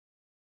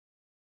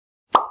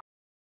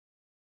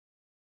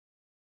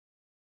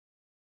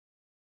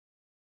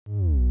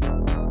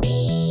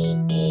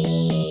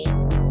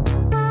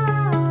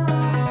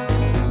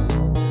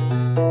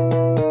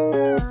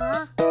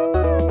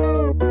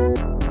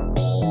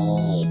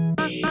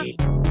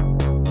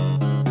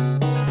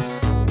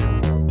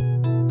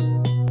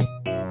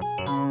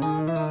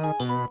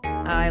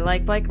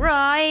like bike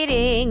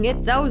riding,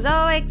 it's oh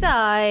so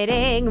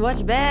exciting,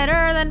 much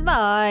better than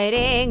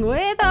fighting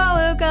with all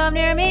who come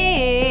near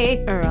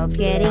me. Rope's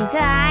getting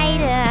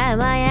tighter,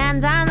 my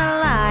hands on the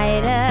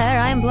lighter,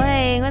 I'm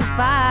playing with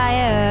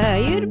fire,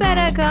 you'd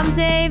better come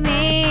save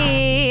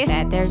me.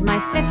 That there's my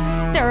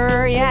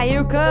sister, yeah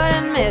you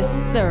couldn't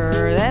miss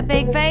her, that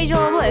big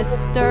facial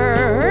blister,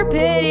 her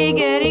pity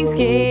getting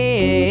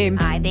scheme.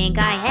 I think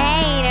I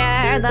hate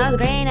her, those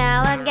green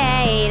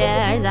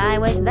alligators, I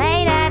wish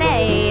they'd had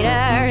ate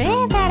her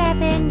if that had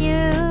been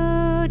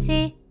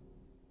beauty.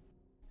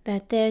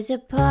 That there's a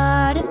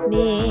part of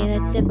me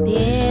that's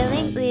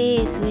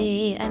appealingly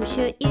sweet, I'm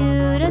sure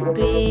you'd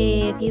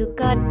agree if you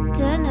got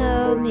to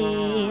know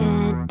me.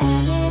 And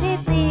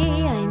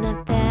admittedly, I'm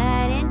not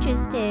that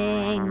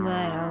interesting,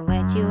 but I'll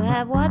let you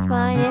have what's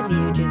mine if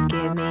you just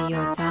give me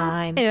your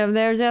time. If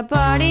there's a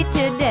party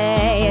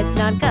today, it's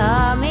not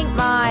coming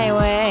my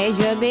way.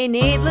 Should be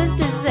needless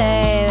to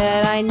say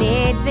that I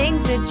need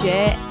things to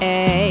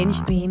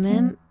change.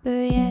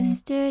 Remember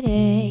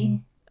yesterday,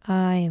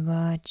 I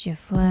bought you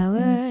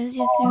flowers,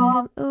 you threw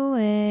them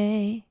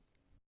away.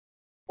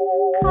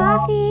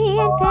 Coffee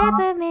and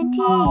peppermint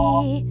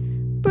tea,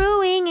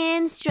 brewing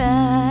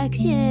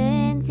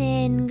instructions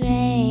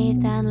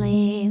engraved on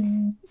leaves,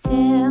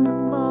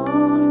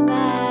 symbols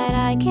that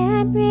I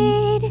can't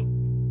read.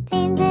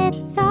 Seems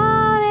it's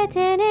all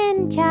written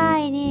in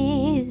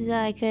Chinese,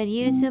 I could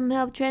use some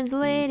help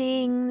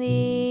translating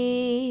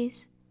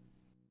these.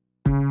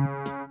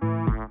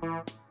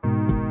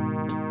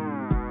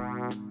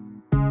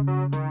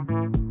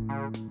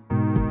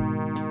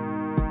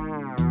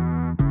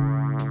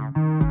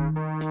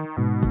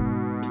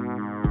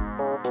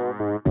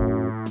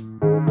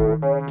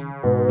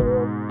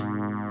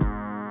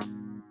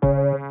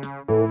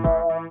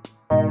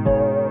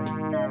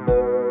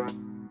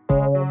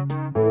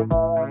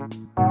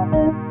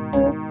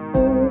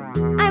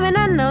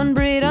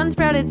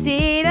 Unsprouted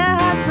seed, a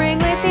hot spring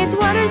with its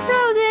waters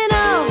frozen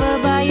over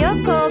by your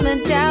cold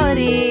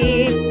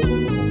mentality.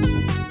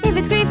 If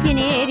it's grief you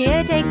need,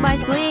 you take my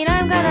spleen,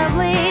 I'm gonna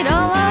bleed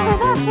all over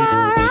the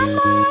floor and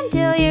more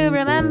until you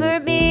remember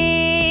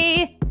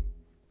me.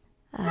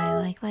 I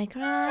like bike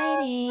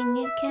riding,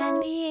 it can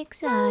be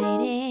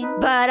exciting,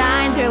 but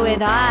I'm through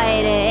with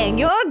hiding,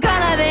 you're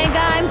gonna think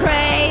I'm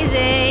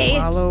crazy.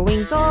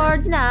 Following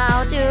swords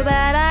now, too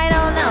bad I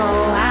don't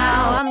know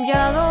how, I'm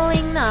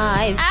juggling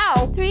knives.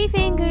 Ow! 3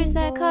 fingers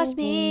that cost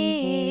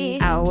me.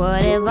 How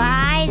what have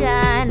I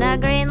done? A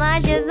green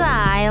luscious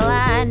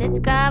island, it's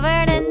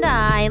covered in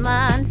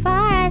diamonds,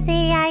 far as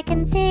the eye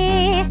can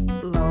see.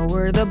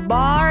 Lower the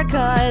bar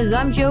cause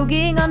I'm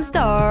choking on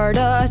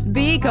stardust,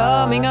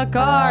 becoming a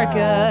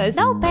carcass.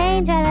 No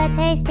pains are that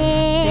tasty.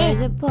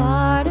 There's a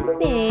part of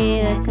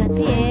me that's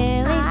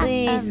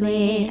unfeelingly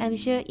sweet, I'm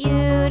sure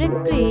you'd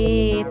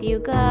agree if you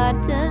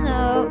got to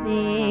know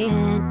me.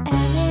 And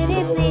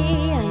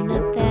admittedly, I'm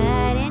not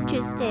that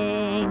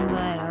interesting,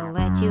 but I'll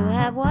let you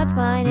have what's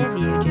mine if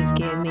you just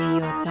give me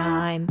your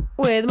time.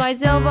 With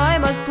myself I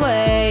must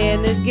play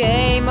in this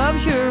game of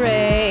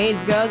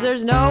charades, cause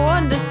there's no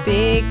one to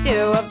speak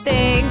to of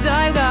things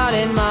I've got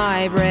in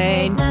my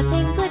brain. There's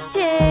nothing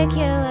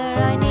particular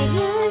I need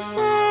you to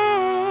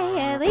say,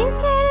 at least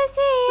care to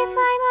see if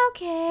I'm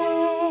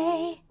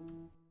okay.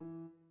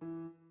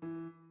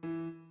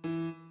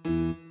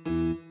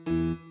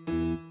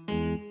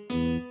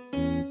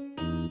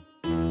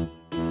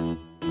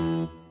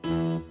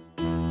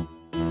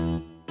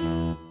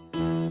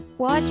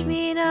 Watch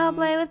me now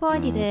play with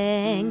pointy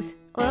things.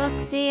 Look,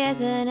 see,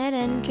 isn't it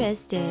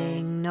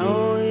interesting?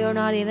 No, you're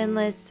not even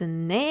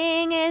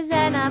listening. Is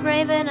that not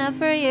brave enough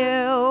for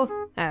you?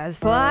 As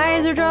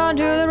flies are drawn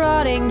to the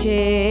rotting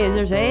cheese,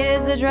 their hate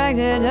is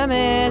attracted to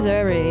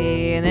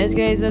misery. In this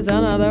case, that's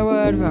another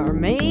word for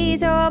me,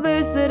 so I'll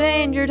boost the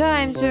danger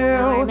times 2.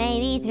 Or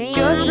maybe 3.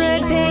 Just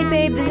red paint,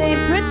 babe, this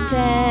ain't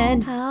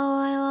pretend. How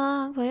I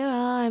long for your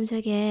arms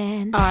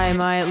again. I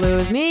might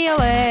lose me a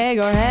leg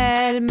or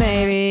head,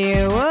 maybe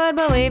you would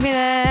believe me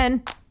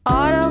then.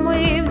 Autumn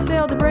leaves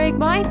failed to break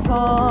my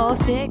fall,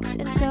 sticks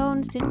and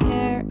stones didn't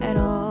care at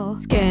all.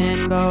 Skin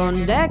and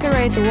bones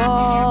decorate the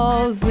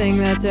walls, think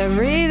that's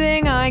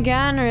everything I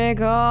can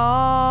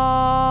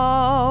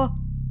recall.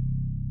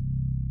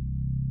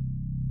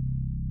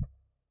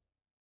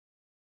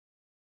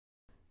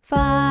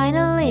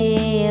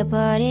 Finally, a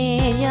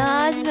party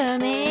just for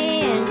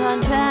me. In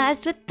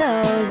contrast with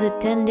those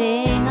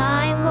attending,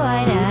 I'm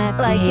quite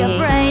happy. Like your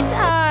brain's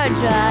hard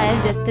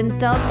drive, just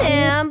installed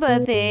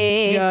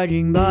sympathy.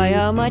 Judging by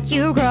how much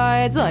you cry,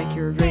 it's like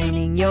you're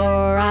draining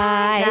your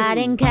eyes. Not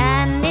in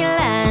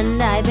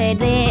Candyland, I paid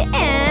the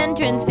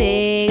entrance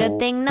fee. Good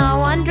thing no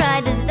one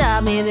tried to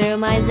stop me through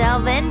my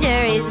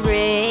self-injury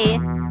spree.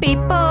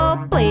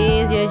 People,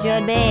 please, you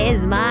should be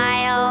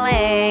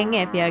smiling.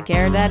 If you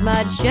cared that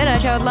much, should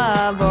have showed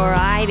love, or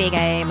I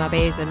became a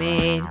piece of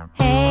meat.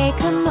 Hey,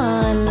 come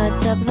on,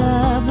 let's up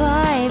the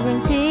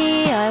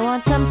vibrancy. I want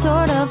want some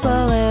sort of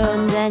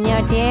balloons, and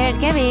your tears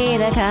can be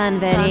the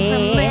confetti.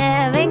 From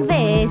living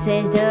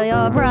faces to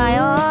your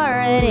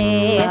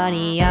priority.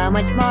 Honey, how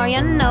much more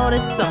you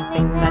notice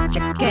something that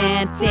you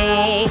can't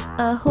see?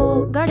 A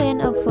whole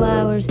garden of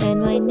flowers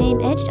and my name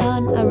etched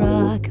on a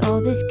rock. All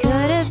this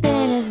could have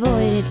been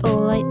avoided.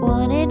 All I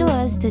wanted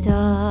was to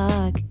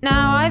talk.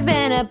 Now I've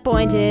been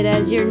appointed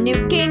as your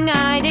new king.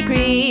 I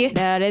decree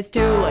that it's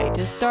too late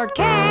to start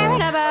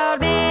caring about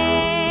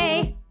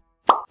me.